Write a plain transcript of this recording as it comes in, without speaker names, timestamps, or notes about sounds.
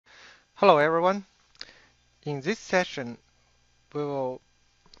Hello everyone. In this session, we will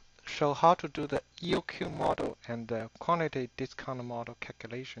show how to do the EOQ model and the quantity discount model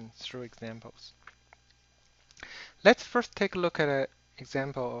calculation through examples. Let's first take a look at an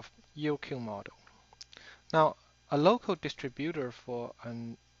example of EOQ model. Now, a local distributor for a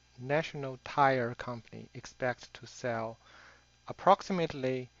national tire company expects to sell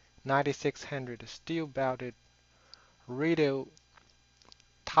approximately 9,600 steel-belted radial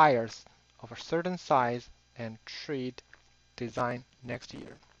tires of a certain size and tread design next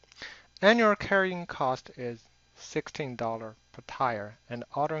year. Annual carrying cost is $16 per tire and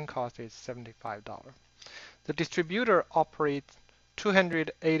ordering cost is $75. The distributor operates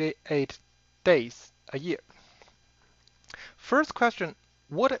 288 days a year. First question,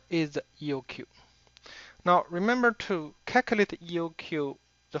 what is the EOQ? Now remember, to calculate the EOQ,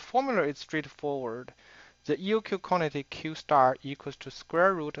 the formula is straightforward. The EOQ quantity Q star equals to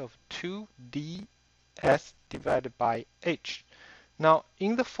square root of 2ds divided by h. Now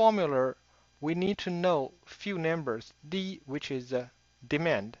in the formula, we need to know few numbers: D, which is the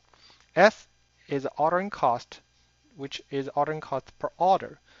demand; S is the ordering cost, which is ordering cost per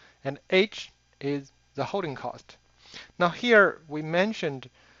order; and H is the holding cost. Now here we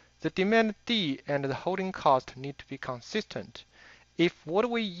mentioned the demand D and the holding cost need to be consistent. If what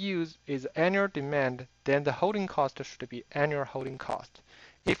we use is annual demand, then the holding cost should be annual holding cost.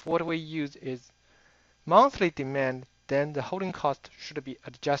 If what we use is monthly demand, then the holding cost should be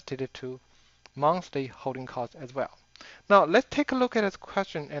adjusted to monthly holding cost as well. Now let's take a look at this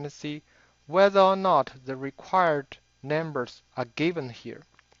question and see whether or not the required numbers are given here.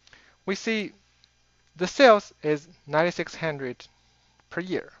 We see the sales is 9,600 per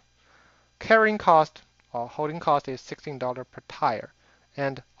year. Carrying cost or holding cost is $16 per tire,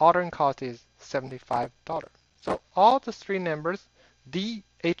 and ordering cost is $75. So all the three numbers D,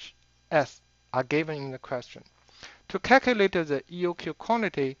 H, S are given in the question. To calculate the EOQ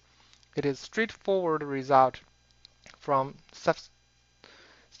quantity, it is straightforward result from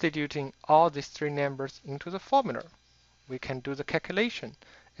substituting all these three numbers into the formula. We can do the calculation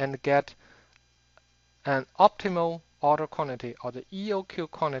and get an optimal order quantity, or the EOQ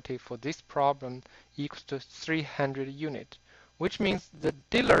quantity for this problem, equals to 300 units, which means the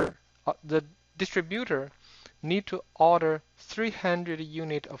distributor need to order 300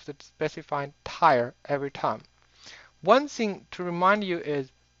 units of the specified tire every time. One thing to remind you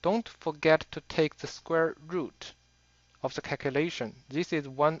is, don't forget to take the square root of the calculation. This is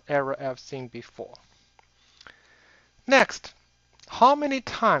one error I've seen before. Next, how many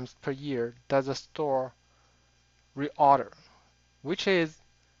times per year does a store reorder? Which is,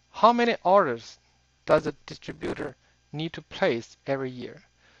 how many orders does a distributor need to place every year?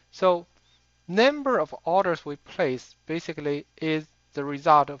 So number of orders we place basically is the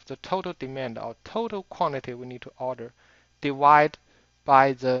result of the total demand, or total quantity we need to order, divided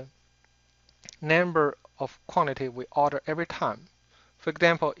by the number of quantity we order every time. For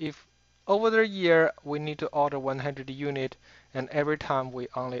example, if over the year we need to order 100 units and every time we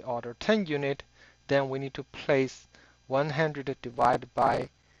only order 10 units, then we need to place 100 divided by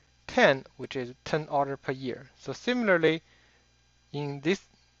 10, which is 10 orders per year. So similarly, in this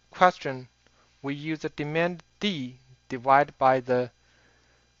question, we use the demand D divided by the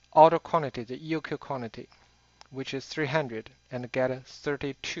order quantity, the EOQ quantity, which is 300, and get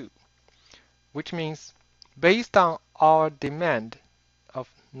 32, which means based on our demand of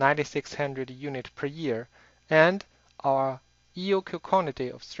 9,600 units per year and our EOQ quantity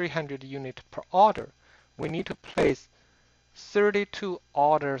of 300 units per order, we need to place 32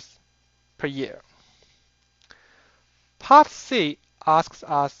 orders per year. Part C asks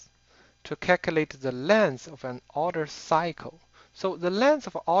us to calculate the length of an order cycle. So the length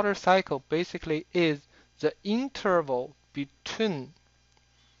of order cycle basically is the interval between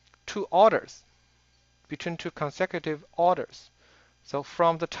two orders, between two consecutive orders. So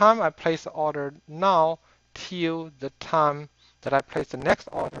from the time I place the order now till the time that I place the next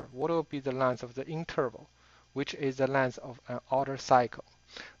order, what will be the length of the interval, which is the length of an order cycle.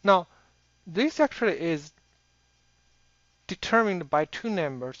 Now, this actually is determined by two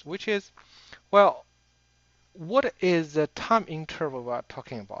numbers, which is, well, what is the time interval we are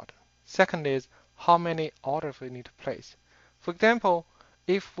talking about? Second is, how many orders we need to place. For example,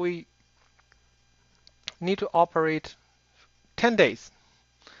 if we need to operate 10 days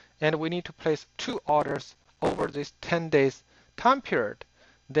and we need to place 2 orders over this 10 days time period,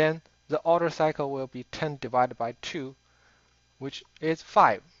 then the order cycle will be 10 divided by 2, which is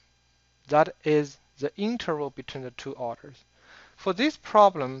 5. That is the interval between the two orders. For this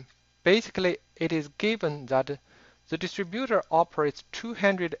problem, basically it is given that the distributor operates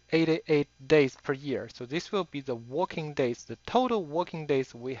 288 days per year. So this will be the working days, the total working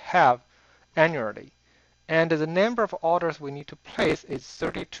days we have annually. And the number of orders we need to place is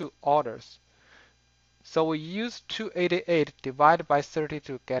 32 orders. So we use 288 divided by 30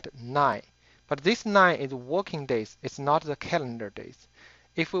 to get 9. But this 9 is working days, it's not the calendar days.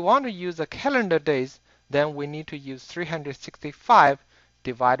 If we want to use the calendar days, then we need to use 365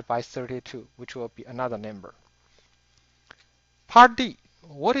 divided by 32, which will be another number. Part D,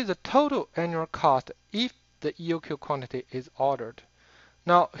 what is the total annual cost if the EOQ quantity is ordered?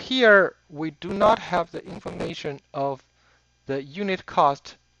 Now here we do not have the information of the unit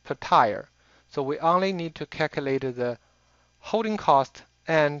cost per tire. So we only need to calculate the holding cost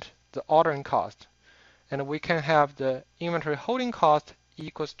and the ordering cost. And we can have the inventory holding cost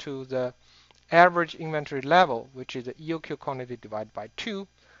equals to the average inventory level, which is the EOQ quantity divided by 2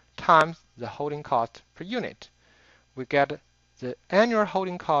 times the holding cost per unit. We get the annual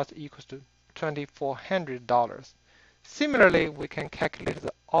holding cost equals to $2,400. Similarly, we can calculate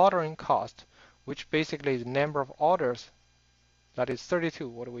the ordering cost, which basically is the number of orders, that is 32,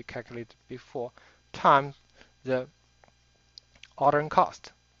 what we calculated before, times the ordering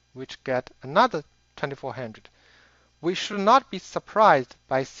cost, which get another 2,400. We should not be surprised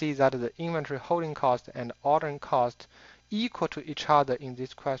by seeing that the inventory holding cost and ordering cost equal to each other in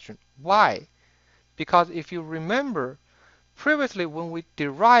this question. Why? Because if you remember, previously when we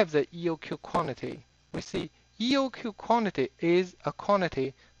derive the EOQ quantity, we see EOQ quantity is a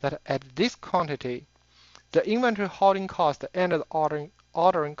quantity that at this quantity, the inventory holding cost and the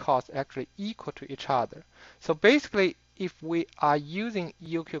ordering cost actually equal to each other. So basically, if we are using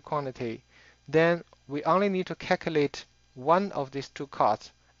EOQ quantity, then we only need to calculate one of these two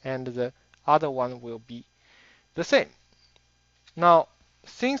costs, and the other one will be the same. Now,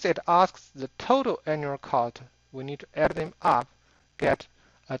 since it asks the total annual cost, we need to add them up, get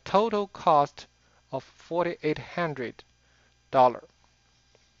a total cost of $4,800.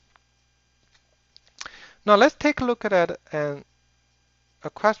 Now let's take a look at a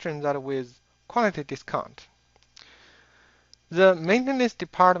question that with quantity discount. The maintenance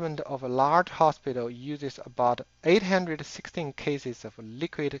department of a large hospital uses about 816 cases of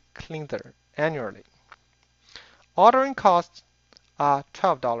liquid cleanser annually. Ordering costs are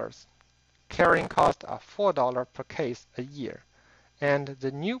 $12. Carrying costs are $4 per case a year. And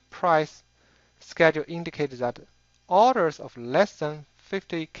the new price schedule indicates that orders of less than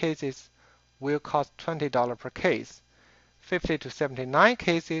 50 cases will cost $20 per case. 50 to 79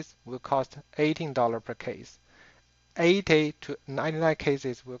 cases will cost $18 per case. 80 to 99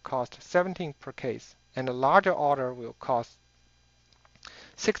 cases will cost $17 per case, and a larger order will cost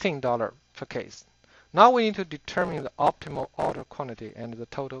 $16 per case. Now we need to determine the optimal order quantity and the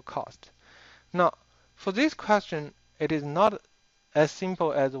total cost. Now, for this question, it is not as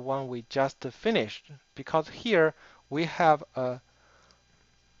simple as the one we just finished, because here we have a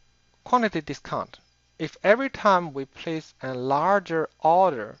quantity discount. If every time we place a larger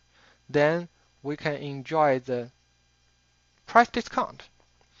order, then we can enjoy the price discount.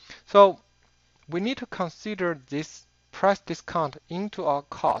 So we need to consider this price discount into our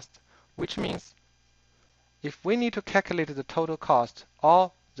cost, which means if we need to calculate the total cost,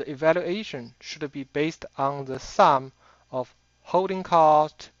 all the evaluation should be based on the sum of holding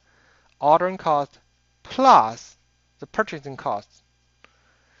cost, ordering cost, plus the purchasing costs.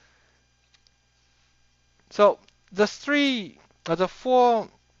 So the four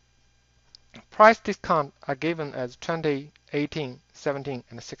price discounts are given as 20, 18, 17,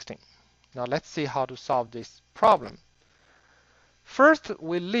 and 16. Now let's see how to solve this problem. First,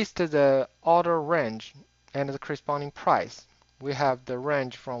 we list the order range and the corresponding price. We have the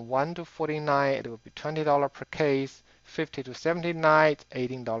range from 1 to 49, it will be $20 per case, 50 to 79,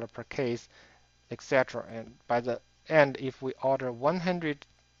 $18 per case, etc. And by the end, if we order 100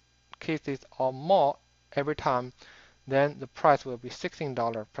 cases or more every time, then the price will be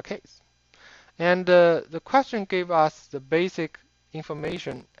 $16 per case. And the question gave us the basic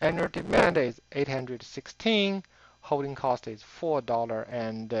information. Annual demand is 816, holding cost is $4,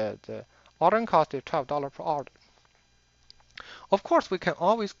 and the ordering cost is $12 per order. Of course, we can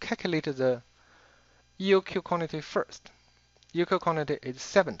always calculate the EOQ quantity first. EOQ quantity is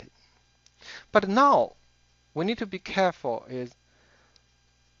 70. But now, we need to be careful is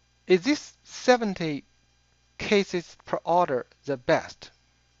this 70 cases per order the best?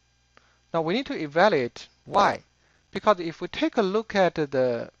 Now we need to evaluate why. Because if we take a look at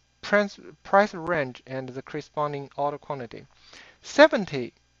the price range and the corresponding order quantity,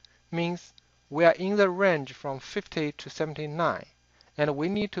 70 means we are in the range from 50 to 79, and we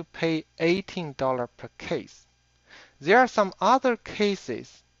need to pay $18 per case. there are some other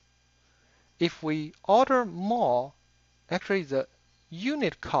cases. If we order more, actually the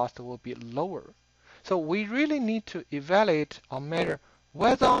unit cost will be lower. So we really need to evaluate or measure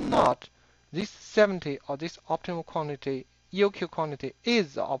whether or not this 70 or this optimal quantity, EOQ quantity,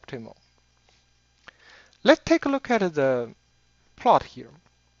 is optimal. Let's take a look at the plot here.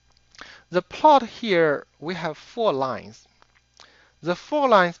 The plot here, we have 4 lines. The 4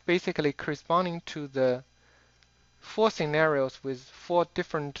 lines basically corresponding to the 4 scenarios with 4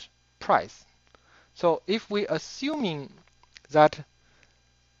 different price. So if we assuming that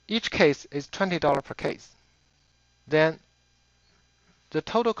each case is $20 per case, then the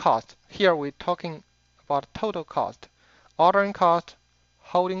total cost, here we're talking about total cost, ordering cost,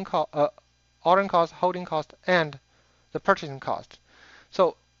 holding cost, and the purchasing cost.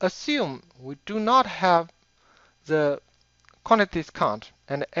 So assume we do not have the quantity discount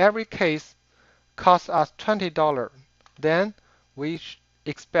and every case costs us $20, then we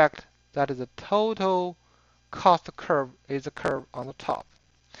expect that the total cost curve is the curve on the top.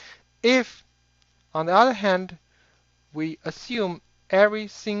 If, on the other hand, we assume every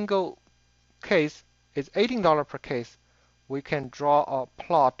single case is $18 per case, we can draw or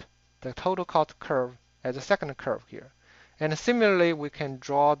plot the total cost curve as a second curve here. And similarly, we can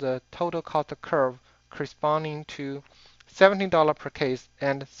draw the total cost curve corresponding to $17 per case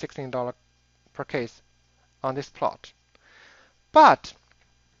and $16 per case on this plot. But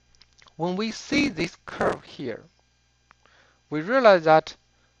when we see this curve here, we realize that,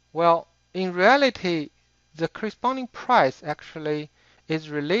 well, in reality, the corresponding price actually is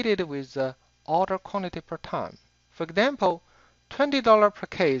related with the order quantity per time. For example, $20 per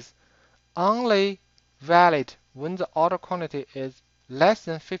case only valid when the order quantity is less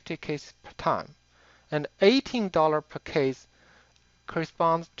than 50 cases per time, and $18 per case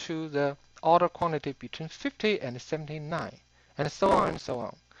corresponds to the order quantity between 50 and 79, and so on and so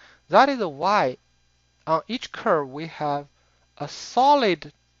on. That is why on each curve we have a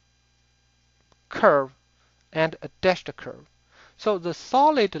solid curve and a dashed curve. So the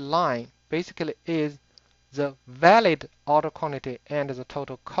solid line basically is the valid order quantity and the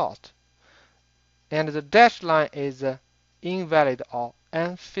total cost. And the dashed line is the invalid or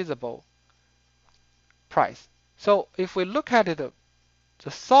unfeasible price. So if we look at it,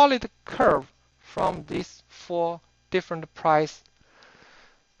 the solid curve from these 4 different price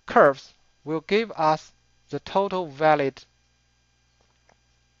curves will give us the total valid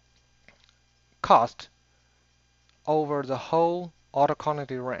cost over the whole order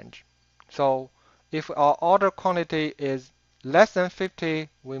quantity range. So if our order quantity is less than 50,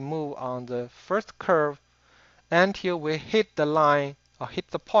 we move on the first curve until we hit the line or hit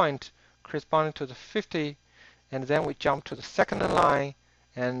the point corresponding to the 50, and then we jump to the second line,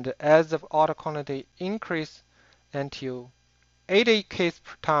 and as the order quantity increase until 80 cases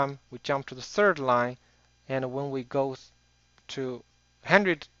per time, we jump to the third line, and when we go to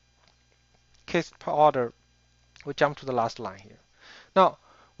 100 cases per order, we jump to the last line here. Now,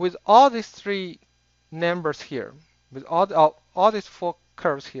 with all these 3 numbers here, with all these 4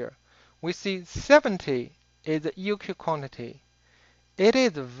 curves here, we see 70 is the EOQ quantity. It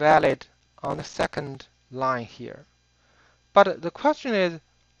is valid on the second line here. But the question is,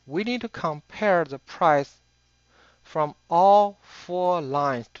 we need to compare the price from all 4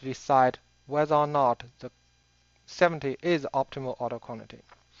 lines to decide whether or not the 70 is optimal order quantity.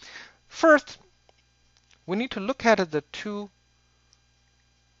 First, we need to look at the 2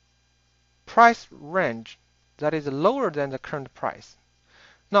 price range that is lower than the current price.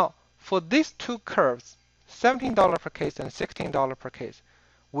 Now, for these 2 curves, $17 per case and $16 per case,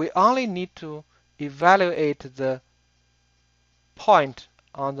 we only need to evaluate the point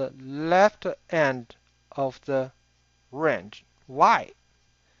on the left end of the range. Why?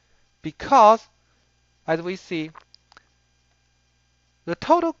 Because, as we see, the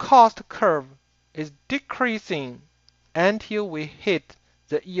total cost curve is decreasing until we hit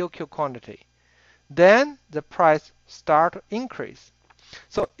the EOQ quantity. Then the price starts to increase.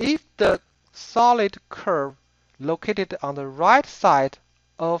 So if the solid curve located on the right side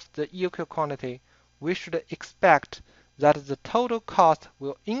of the EOQ quantity, we should expect that the total cost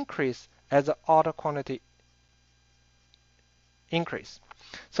will increase as the order quantity increase.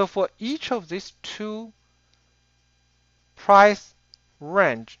 So for each of these 2 price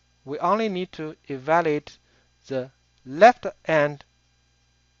range, we only need to evaluate the left end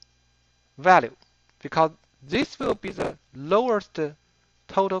value, because this will be the lowest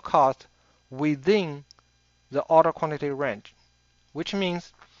total cost within the order quantity range, which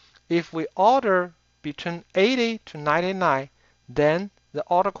means if we order between 80 to 99, then the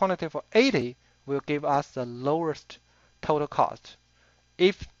order quantity for 80 will give us the lowest total cost.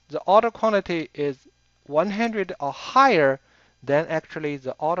 If the order quantity is 100 or higher, then actually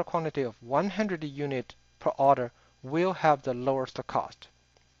the order quantity of 100 unit per order will have the lowest cost.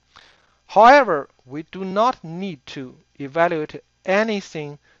 However, we do not need to evaluate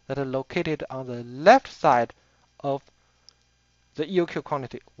anything that is located on the left side of the EOQ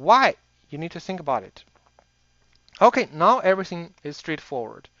quantity. Why? You need to think about it. Okay, now everything is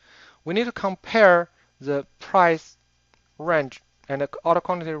straightforward. We need to compare the price range and the order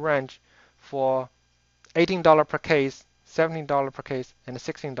quantity range for $18 per case, $17 per case, and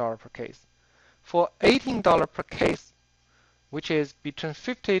 $16 per case. For $18 per case, which is between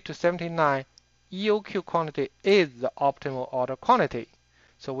 50 to 79, EOQ quantity is the optimal order quantity.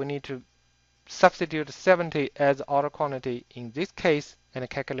 So we need to substitute 70 as order quantity in this case and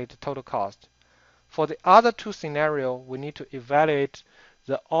calculate the total cost. For the other two scenarios, we need to evaluate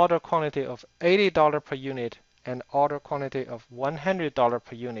the order quantity of $80 per unit and order quantity of $100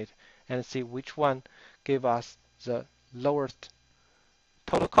 per unit and see which one give us the lowest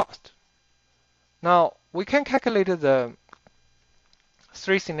total cost. Now, we can calculate the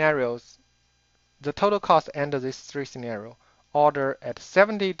three scenarios, the total cost under these three scenarios. Order at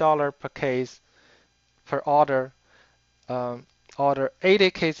 $70 per case per order, order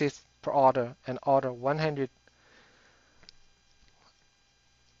 80 cases per order, and order 100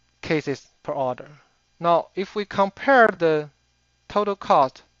 cases per order. Now, if we compare the total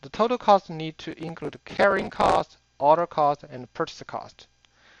cost need to include carrying cost, order cost, and purchase cost.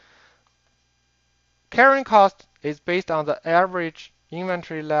 Carrying cost is based on the average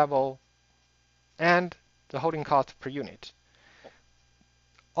inventory level and the holding cost per unit.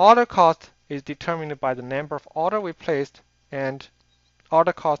 Order cost is determined by the number of orders we placed and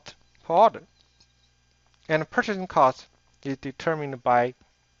order cost per order. And purchasing cost is determined by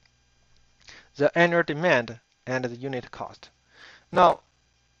the annual demand and the unit cost. Now,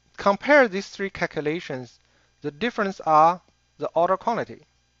 compare these three calculations. The difference are the order quantity,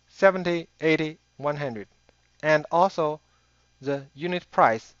 70, 80, 100, and also the unit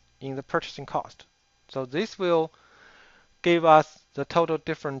price in the purchasing cost. So this will give us the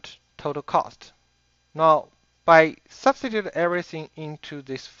different total cost. Now, by substituting everything into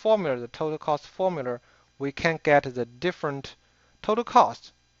this formula, the total cost formula, we can get the different total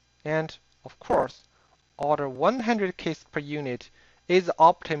cost. And of course, order 100 cases per unit is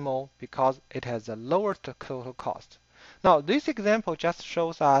optimal because it has the lowest total cost. Now, this example just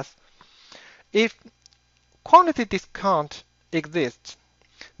shows us if quantity discount exists,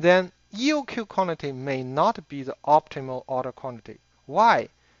 then EOQ quantity may not be the optimal order quantity. Why?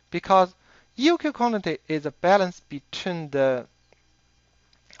 Because EOQ quantity is a balance between the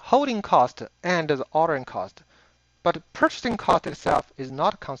holding cost and the ordering cost, but purchasing cost itself is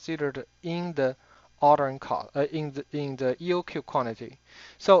not considered in the ordering cost in the EOQ quantity.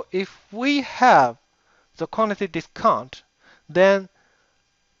 So if we have the quantity discount, then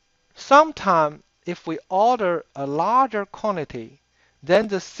sometime if we order a larger quantity, then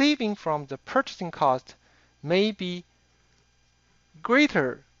the saving from the purchasing cost may be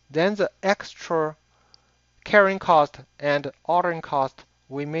greater than the extra carrying cost and ordering cost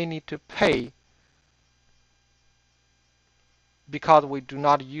we may need to pay because we do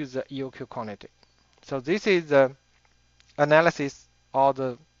not use the EOQ quantity. So this is the analysis or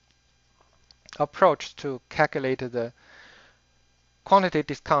the approach to calculate the quantity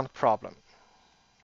discount problem.